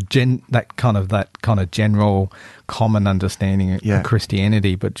kind of general common understanding of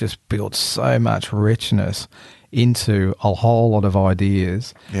Christianity, but just builds so much richness into a whole lot of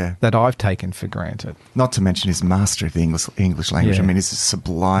ideas that I've taken for granted. Not to mention his mastery of the English language. I mean, he's a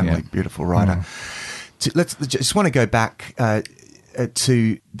sublimely beautiful writer. Just want to go back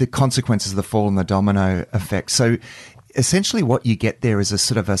to the consequences of the fall and the domino effect. So essentially what you get there is a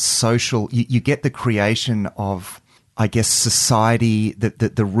sort of a social, you get the creation of, I guess, society,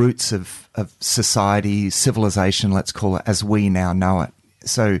 the roots of society, civilization, let's call it, as we now know it.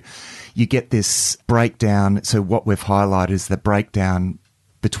 So you get this breakdown. So what we've highlighted is the breakdown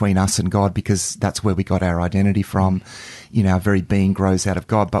between us and God, because that's where we got our identity from. Our very being grows out of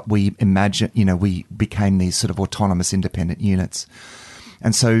God, but we imagine, we became these sort of autonomous, independent units.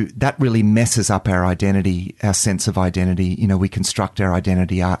 And so that really messes up our identity, our sense of identity. We construct our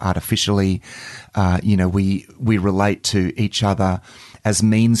identity artificially. We relate to each other as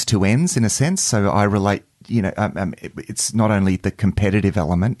means to ends, in a sense. So I relate, it's not only the competitive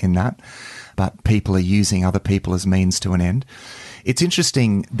element in that, but people are using other people as means to an end. It's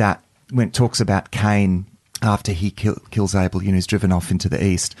interesting that when it talks about Cain after he kills Abel, he's driven off into the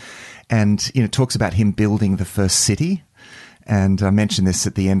east, and talks about him building the first city. And I mentioned this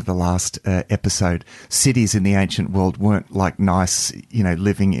at the end of the last episode. Cities in the ancient world weren't like nice,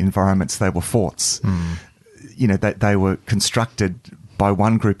 living environments. They were forts. They were constructed by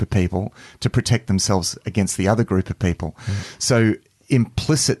one group of people to protect themselves against the other group of people. So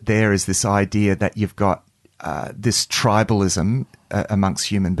implicit there is this idea that you've got this tribalism amongst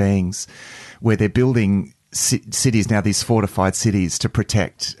human beings, where they're building cities now, these fortified cities, to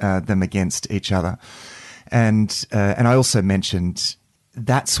protect them against each other. And I also mentioned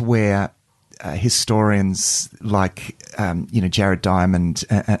that's where historians like Jared Diamond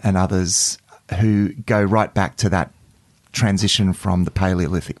and others, who go right back to that transition from the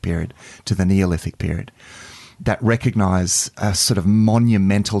Paleolithic period to the Neolithic period, that recognise a sort of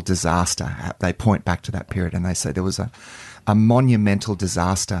monumental disaster. They point back to that period and they say there was a monumental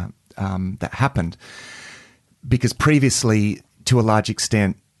disaster that happened, because previously, to a large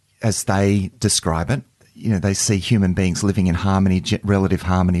extent, as they describe it, they see human beings living in harmony, relative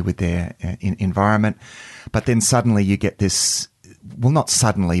harmony with their environment. But then suddenly you get this, well, not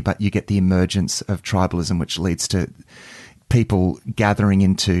suddenly, but you get the emergence of tribalism, which leads to people gathering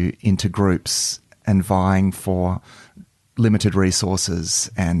into groups and vying for limited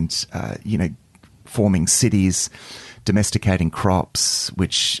resources and, forming cities, domesticating crops,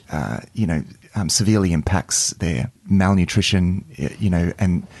 which, severely impacts their malnutrition,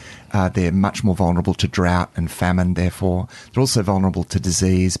 and they're much more vulnerable to drought and famine. Therefore, they're also vulnerable to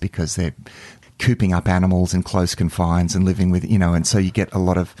disease because they're cooping up animals in close confines and living with, and so you get a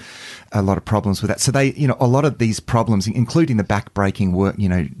lot of problems with that. So they, a lot of these problems, including the backbreaking work,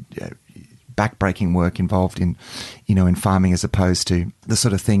 backbreaking work involved in, in farming as opposed to the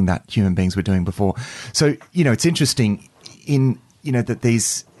sort of thing that human beings were doing before. So, it's interesting that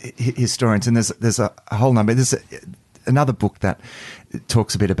these historians, and there's a whole number. There's another book that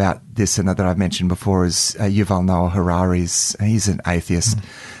talks a bit about this, and that I've mentioned before is Yuval Noah Harari's. He's an atheist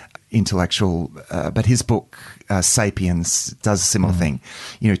intellectual, but his book *Sapiens* does a similar thing.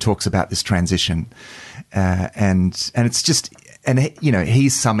 Talks about this transition, and it's just, and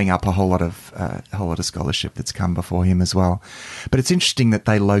he's summing up a whole lot of scholarship that's come before him as well. But it's interesting that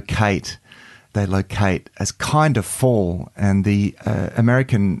they locate as kind of fall, and the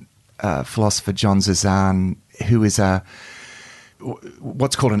American philosopher John Zizan, who is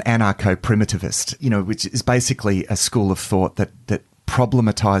what's called an anarcho-primitivist, which is basically a school of thought that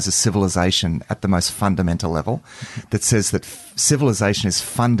problematizes civilization at the most fundamental level, that says that civilization is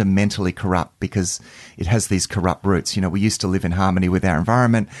fundamentally corrupt because it has these corrupt roots. We used to live in harmony with our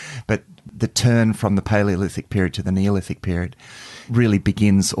environment, but the turn from the Paleolithic period to the Neolithic period really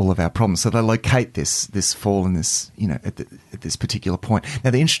begins all of our problems. So they locate this fall in this, at this particular point. Now,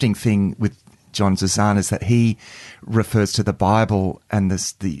 the interesting thing with John Zizan is that he refers to the Bible and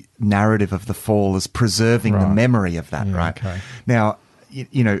the narrative of the fall as preserving the memory of that, right? Okay. Now,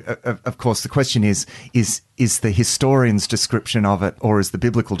 of course, the question is the historian's description of it, or is the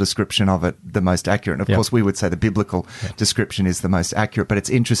biblical description of it the most accurate? And of course, we would say the biblical description is the most accurate. But it's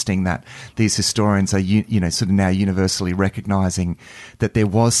interesting that these historians are, sort of now universally recognizing that there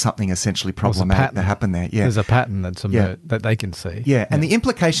was something essentially problematic that happened there. Yeah, there's a pattern that's that they can see. Yeah, and the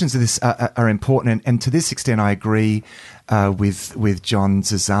implications of this are important. And to this extent, I agree with John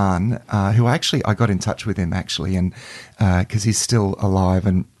Zizan, who I got in touch with him actually, and because he's still alive,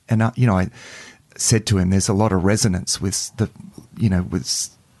 and I said to him, there's a lot of resonance with with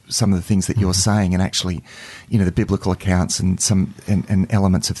some of the things that you're saying, and actually, the biblical accounts and some and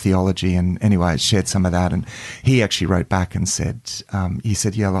elements of theology. And anyway, I shared some of that, and he actually wrote back and said, I'm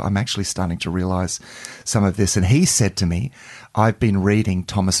actually starting to realize some of this. And he said to me, I've been reading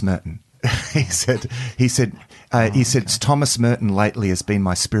Thomas Merton. He said, Thomas Merton lately has been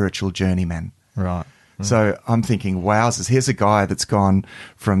my spiritual journeyman. Right. So I'm thinking, wowzers, here's a guy that's gone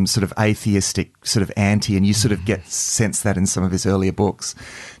from sort of atheistic, sort of anti, and you sort of sense that in some of his earlier books,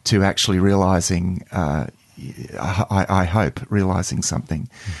 to actually realizing, I hope, realizing something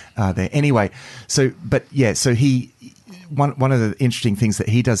there. Anyway, so one of the interesting things that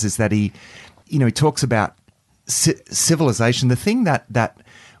he does is that he talks about civilization, the thing that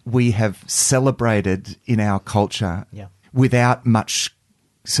we have celebrated in our culture without much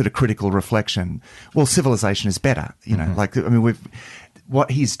sort of critical reflection. Well, civilization is better, what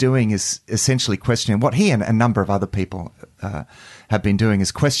he's doing is essentially questioning what he and a number of other people have been doing,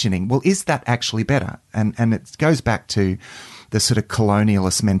 is questioning, well, is that actually better? And it goes back to the sort of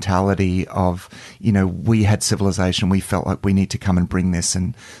colonialist mentality of, we had civilization, we felt like we need to come and bring this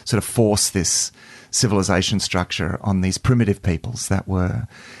and sort of force this civilization structure on these primitive peoples that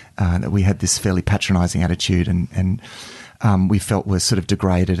we had this fairly patronizing attitude, and we felt were sort of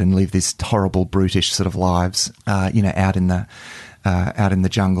degraded and live these horrible, brutish sort of lives, out in the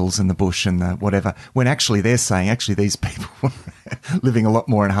jungles and the bush and the whatever. When actually they're saying, these people were living a lot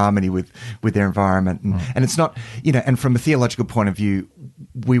more in harmony with their environment, and it's not, and from a theological point of view,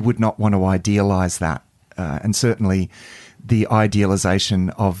 we would not want to idealize that, and certainly the idealization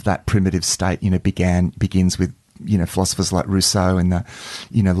of that primitive state, begins with philosophers like Rousseau in the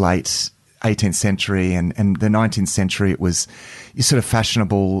late 18th century, and the 19th century, it was sort of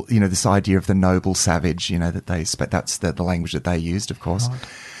fashionable, this idea of the noble savage, that's the language that they used, of course,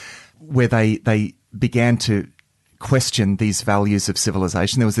 where they began to question these values of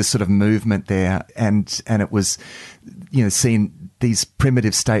civilization. There was this sort of movement there, and it was, seen, these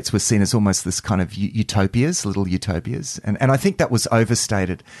primitive states were seen as almost this kind of utopias, little utopias, and I think that was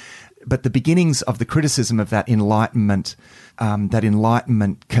overstated. But the beginnings of the criticism of that Enlightenment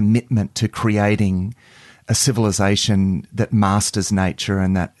commitment to creating a civilization that masters nature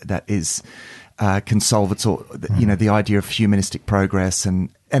and that is can solve its all, the idea of humanistic progress,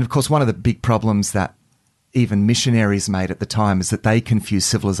 and of course one of the big problems that even missionaries made at the time is that they confused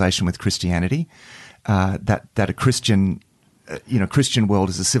civilization with Christianity, that a Christian Christian world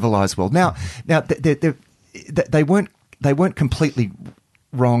is a civilized world. Now they weren't completely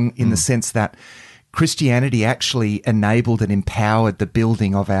wrong in the sense that Christianity actually enabled and empowered the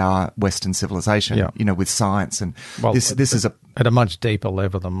building of our Western civilization, with science. And this is at a much deeper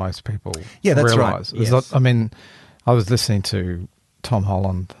level than most people that's realise. Right. Yes. I was listening to Tom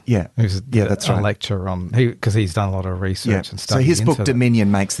Holland, who's that's a right. lecture on, because he's done a lot of research and stuff. So his book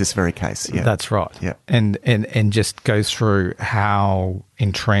Dominion makes this very case. Yeah, that's right. Yeah, and just goes through how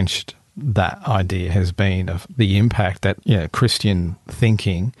entrenched that idea has been of the impact that Christian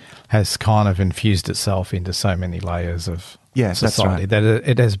thinking has kind of infused itself into so many layers of society. That's right. That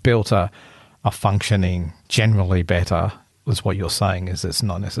it has built a functioning, generally better, is what you're saying. Is it's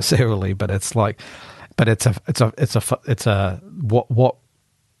not necessarily, but it's like, but it's a what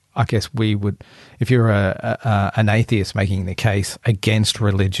I guess we would, if you're an atheist making the case against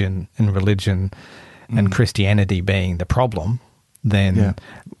religion and Christianity being the problem, then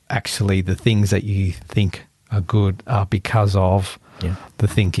actually the things that you think are good are because of the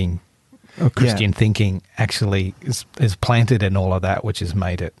thinking, or Christian thinking actually is planted in all of that, which has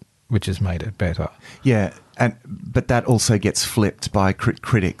made it better. Yeah, but that also gets flipped by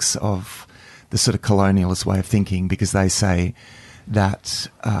critics of the sort of colonialist way of thinking, because they say that,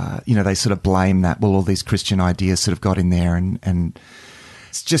 they sort of blame that, well, all these Christian ideas sort of got in there, and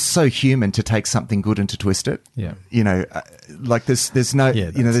it's just so human to take something good and to twist it. Yeah. Like there's no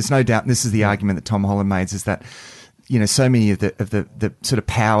doubt, and this is the argument that Tom Holland made, is that, so many of the sort of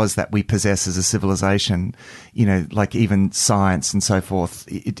powers that we possess as a civilization, like even science and so forth,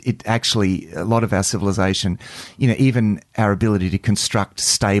 it actually, a lot of our civilization, even our ability to construct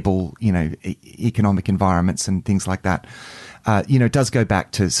stable, economic environments and things like that, does go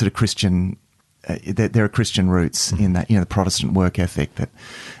back to sort of Christian. There are Christian roots in that, the Protestant work ethic that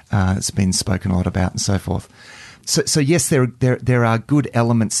has been spoken a lot about and so forth. So yes, there are good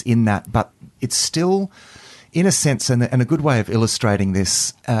elements in that, but it's still, in a sense, and a good way of illustrating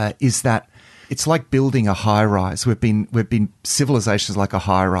this is that it's like building a high rise. We've been civilizations like a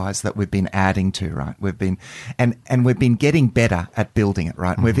high rise that we've been adding to, right? We've been getting better at building it,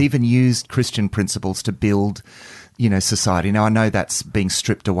 right? Mm-hmm. We've even used Christian principles to build, society. Now, I know that's being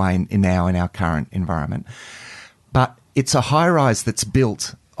stripped away in our current environment, but it's a high rise that's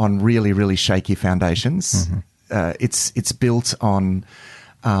built on really, really shaky foundations. Mm-hmm. It's built on,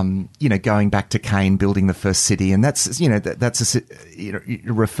 going back to Cain building the first city, and that's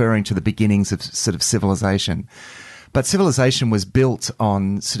referring to the beginnings of sort of civilization. But civilization was built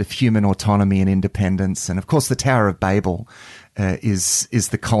on sort of human autonomy and independence, and of course, the Tower of Babel is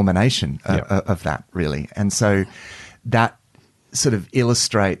the culmination of that, really. And so that sort of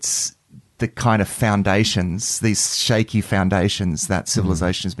illustrates the kind of foundations, these shaky foundations that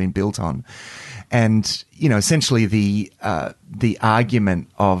civilization has been built on. And, essentially the argument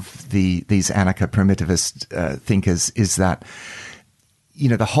of these anarcho-primitivist thinkers is that,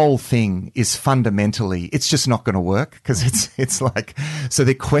 the whole thing is fundamentally, it's just not going to work, because it's like, so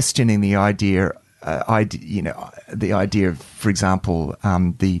they're questioning the idea, the idea of, for example,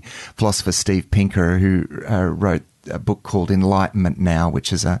 the philosopher Steve Pinker, who wrote a book called Enlightenment Now,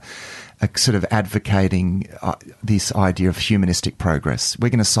 which is a sort of advocating this idea of humanistic progress. We're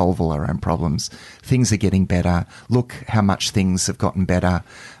going to solve all our own problems. Things are getting better. Look how much things have gotten better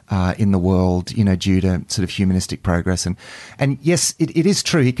in the world, due to sort of humanistic progress. And yes, it is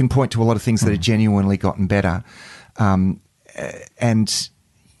true. He can point to a lot of things that have genuinely gotten better. And,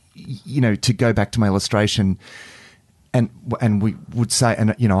 to go back to my illustration, and we would say,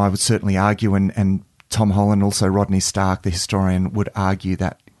 and, I would certainly argue, and Tom Holland, also Rodney Stark, the historian, would argue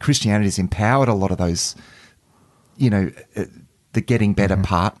that Christianity has empowered a lot of those, the getting better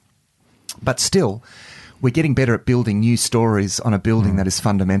part. But still, we're getting better at building new stories on a building that is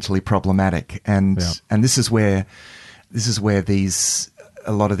fundamentally problematic. And this is where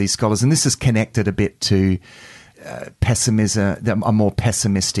a lot of these scholars, and this is connected a bit to pessimism, a more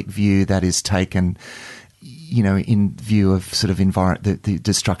pessimistic view that is taken, in view of sort of the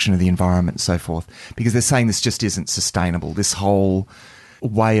destruction of the environment and so forth, because they're saying this just isn't sustainable. This whole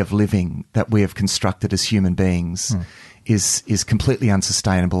way of living that we have constructed as human beings is completely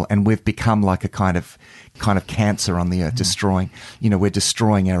unsustainable, and we've become like a kind of cancer on the earth, destroying. We're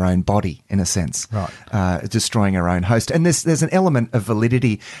destroying our own body in a sense, right? Destroying our own host, and there's an element of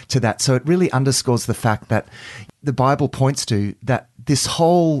validity to that. So it really underscores the fact that the Bible points to that this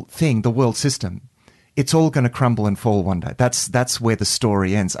whole thing, the world system, it's all going to crumble and fall one day. That's where the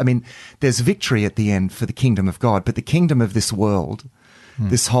story ends. I mean, there's victory at the end for the kingdom of God, but the kingdom of this world,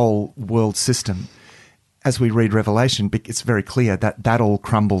 this whole world system, as we read Revelation, it's very clear that all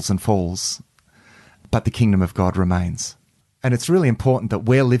crumbles and falls, but the kingdom of God remains. And it's really important that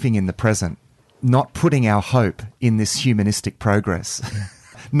we're living in the present, not putting our hope in this humanistic progress,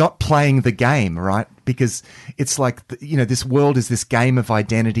 not playing the game, right? because it's like, this world is this game of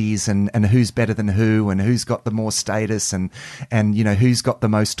identities and who's better than who and who's got the more status and who's got the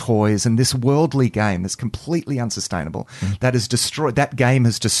most toys, and this worldly game that's completely unsustainable, that game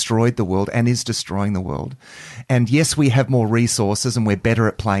has destroyed the world and is destroying the world. And yes, we have more resources and we're better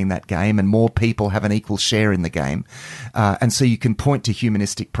at playing that game, and more people have an equal share in the game. And so you can point to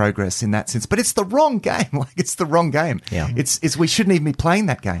humanistic progress in that sense, but it's the wrong game. Like, it's the wrong game. Yeah. It's we shouldn't even be playing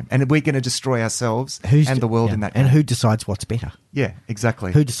that game, and we're going to destroy ourselves and the world in that game. And who decides what's better? Yeah,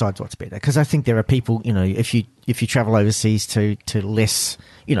 exactly. Who decides what's better? Because I think there are people, if you travel overseas to less,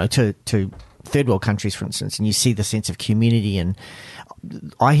 to third world countries, for instance, and you see the sense of community, and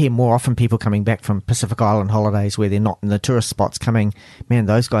I hear more often people coming back from Pacific Island holidays where they're not in the tourist spots coming, man,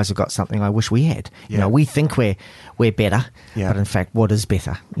 those guys have got something I wish we had. Yeah. We think we're better, but in fact, what is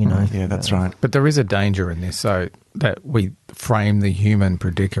better? Yeah, that's right. But there is a danger in this, so that we frame the human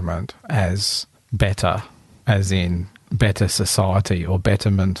predicament as better, as in better society or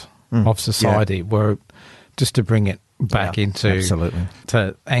betterment of society. Where, just to bring it back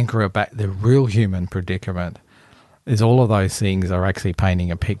to anchor it back, the real human predicament is all of those things are actually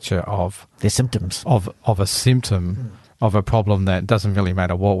painting a picture of their symptoms of a symptom of a problem that doesn't really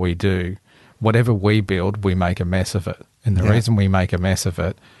matter what we do. Whatever we build, we make a mess of it. And the reason we make a mess of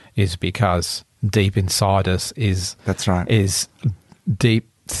it is because deep inside us is deep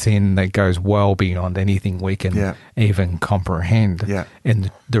sin that goes well beyond anything we can even comprehend. Yeah.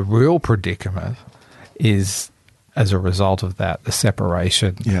 And the real predicament is, as a result of that, the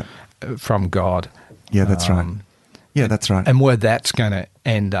separation from God. Yeah, that's right. Yeah, that's right. And where that's going to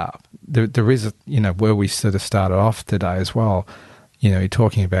end up, there is, where we sort of started off today as well, you're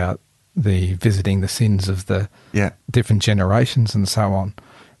talking about visiting the sins of the different generations and so on.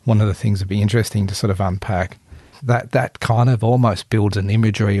 One of the things that'd be interesting to sort of unpack, that kind of almost builds an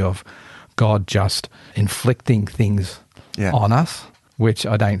imagery of God just inflicting things on us, which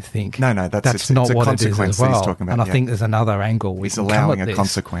I don't think. No, that's not what it is as well. He's talking about, and I think there's another angle he's allowing a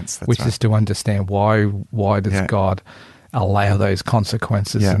consequence, which is to understand why does God allow those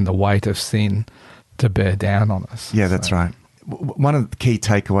consequences and the weight of sin to bear down on us. Yeah, that's right. One of the key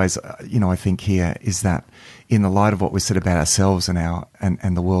takeaways, I think here is that in the light of what we said about ourselves and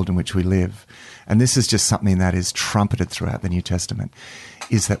and the world in which we live, and this is just something that is trumpeted throughout the New Testament,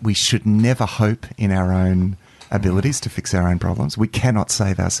 is that we should never hope in our own abilities to fix our own problems. We cannot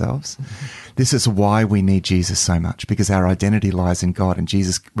save ourselves. Mm-hmm. This is why we need Jesus so much, because our identity lies in God, and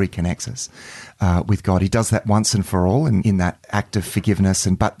Jesus reconnects us with God. He does that once and for all in that act of forgiveness,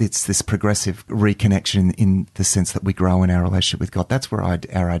 but it's this progressive reconnection in the sense that we grow in our relationship with God. That's where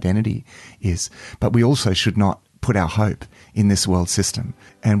our identity is. But we also should not put our hope in this world system.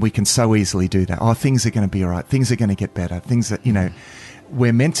 And we can so easily do that. Oh, things are going to be all right. Things are going to get better. Things that,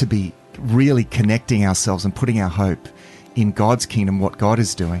 we're meant to be really connecting ourselves and putting our hope in God's kingdom, what God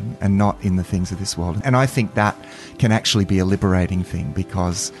is doing, and not in the things of this world. And I think that can actually be a liberating thing,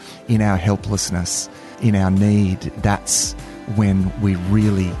 because in our helplessness, in our need, that's when we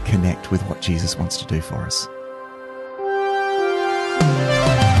really connect with what Jesus wants to do for us.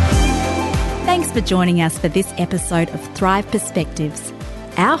 Thanks for joining us for this episode of Thrive Perspectives.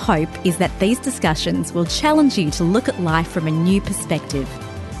 Our hope is that these discussions will challenge you to look at life from a new perspective.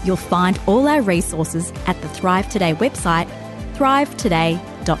 You'll find all our resources at the Thrive Today website,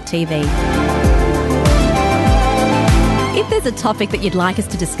 thrivetoday.tv. If there's a topic that you'd like us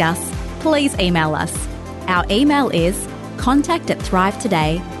to discuss, please email us. Our email is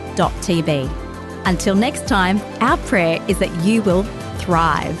contact@thrivetoday.tv. Until next time, our prayer is that you will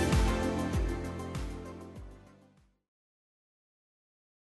thrive.